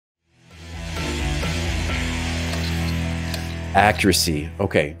Accuracy.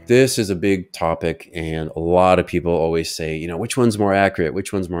 Okay, this is a big topic, and a lot of people always say, which one's more accurate?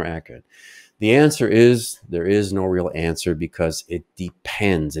 Which one's more accurate? The answer is there is no real answer because it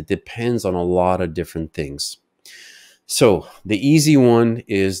depends. It depends on a lot of different things. So the easy one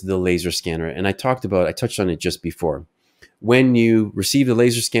is the laser scanner, and I touched on it just before. When you receive the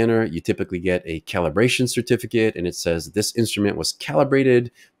laser scanner, you typically get a calibration certificate, and it says this instrument was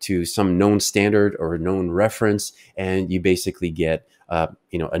calibrated to some known standard or a known reference, and you basically get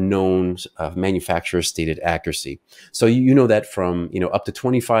a known manufacturer stated accuracy. So you know that from up to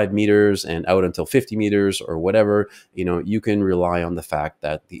 25 meters and out until 50 meters or whatever, you can rely on the fact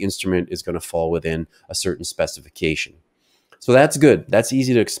that the instrument is going to fall within a certain specification. So that's good. That's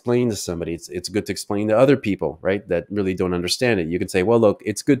easy to explain to somebody. It's good to explain to other people, right, that really don't understand it. You can say, well, look,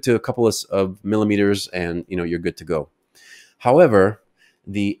 it's good to a couple of millimeters and, you're good to go. However,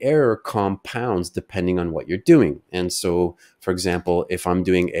 the error compounds depending on what you're doing. And so, for example, if I'm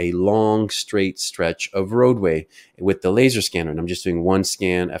doing a long straight stretch of roadway with the laser scanner, and I'm just doing one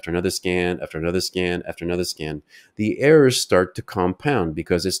scan after another scan after another scan after another scan, the errors start to compound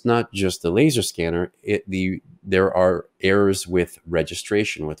because it's not just the laser scanner. There are errors with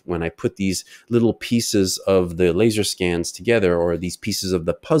registration. With when I put these little pieces of the laser scans together, or these pieces of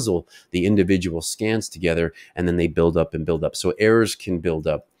the puzzle, the individual scans together, and then they build up and build up. So errors can build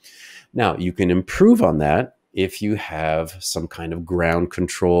up. Now, you can improve on that if you have some kind of ground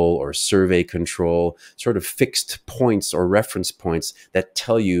control or survey control, sort of fixed points or reference points that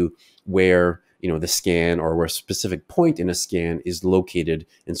tell you where the scan or where a specific point in a scan is located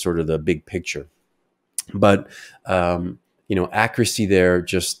in sort of the big picture. But accuracy there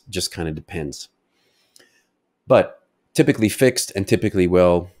just kind of depends. But typically fixed and typically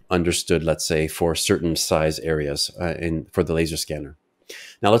well understood, let's say, for certain size areas for the laser scanner.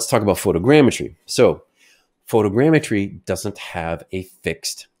 Now let's talk about photogrammetry. So photogrammetry doesn't have a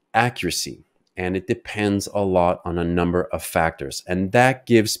fixed accuracy, and it depends a lot on a number of factors, and that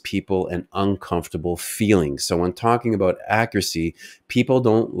gives people an uncomfortable feeling. So when talking about accuracy, people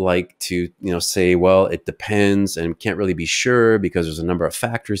don't like to say, well, it depends and can't really be sure because there's a number of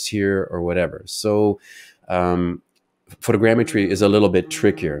factors here or whatever. So photogrammetry is a little bit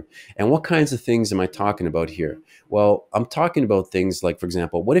trickier. And what kinds of things am I talking about here? Well, I'm talking about things like, for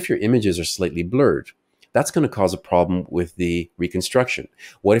example, what if your images are slightly blurred? That's going to cause a problem with the reconstruction.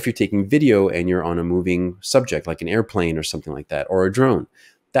 What if you're taking video and you're on a moving subject like an airplane or something like that, or a drone?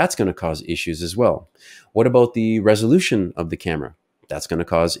 That's going to cause issues as well. What about the resolution of the camera? That's going to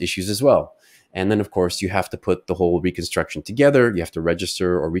cause issues as well. And then, of course, you have to put the whole reconstruction together. You have to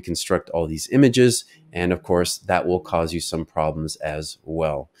register or reconstruct all these images. And of course, that will cause you some problems as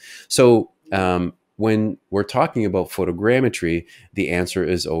well. So when we're talking about photogrammetry, the answer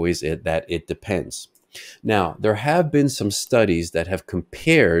is always that it depends. Now, there have been some studies that have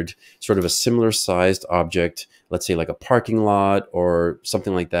compared sort of a similar sized object, let's say like a parking lot or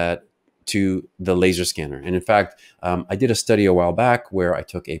something like that, to the laser scanner. And in fact, I did a study a while back where I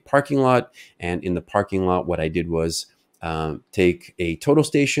took a parking lot, and in the parking lot, what I did was take a total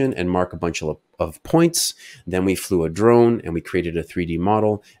station and mark a bunch of points. Then we flew a drone and we created a 3D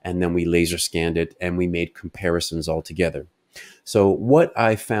model, and then we laser scanned it and we made comparisons all together. So what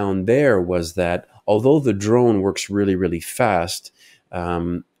I found there was that although the drone works really, really fast,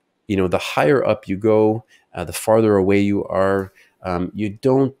 the higher up you go, the farther away you are, you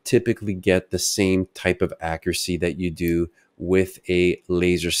don't typically get the same type of accuracy that you do with a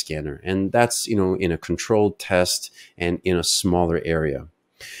laser scanner. And that's, in a controlled test and in a smaller area.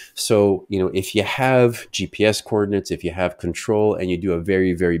 So, if you have GPS coordinates, if you have control and you do a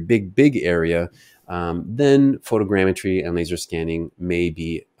very, very big area, then photogrammetry and laser scanning may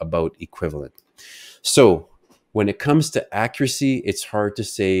be about equivalent. So when it comes to accuracy, it's hard to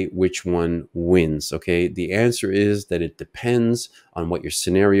say which one wins, okay? The answer is that it depends on what your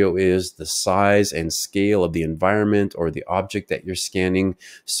scenario is, the size and scale of the environment or the object that you're scanning.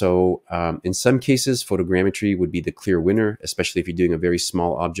 So in some cases, photogrammetry would be the clear winner, especially if you're doing a very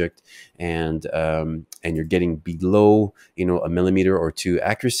small object and you're getting below, a millimeter or two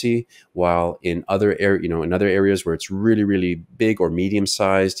accuracy, while in other areas where it's really, really big or medium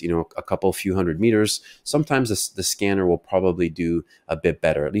sized, a few hundred meters, sometimes the scanner will probably do a bit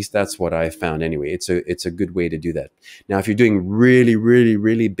better. At least that's what I found anyway. It's a good way to do that. Now, if you're doing really, really,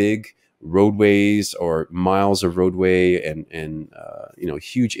 really big roadways or miles of roadway and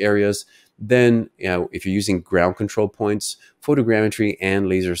huge areas, then if you're using ground control points, photogrammetry and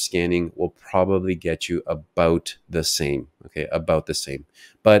laser scanning will probably get you about the same. Okay, about the same.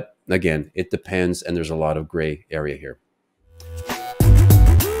 But again, it depends, and there's a lot of gray area here.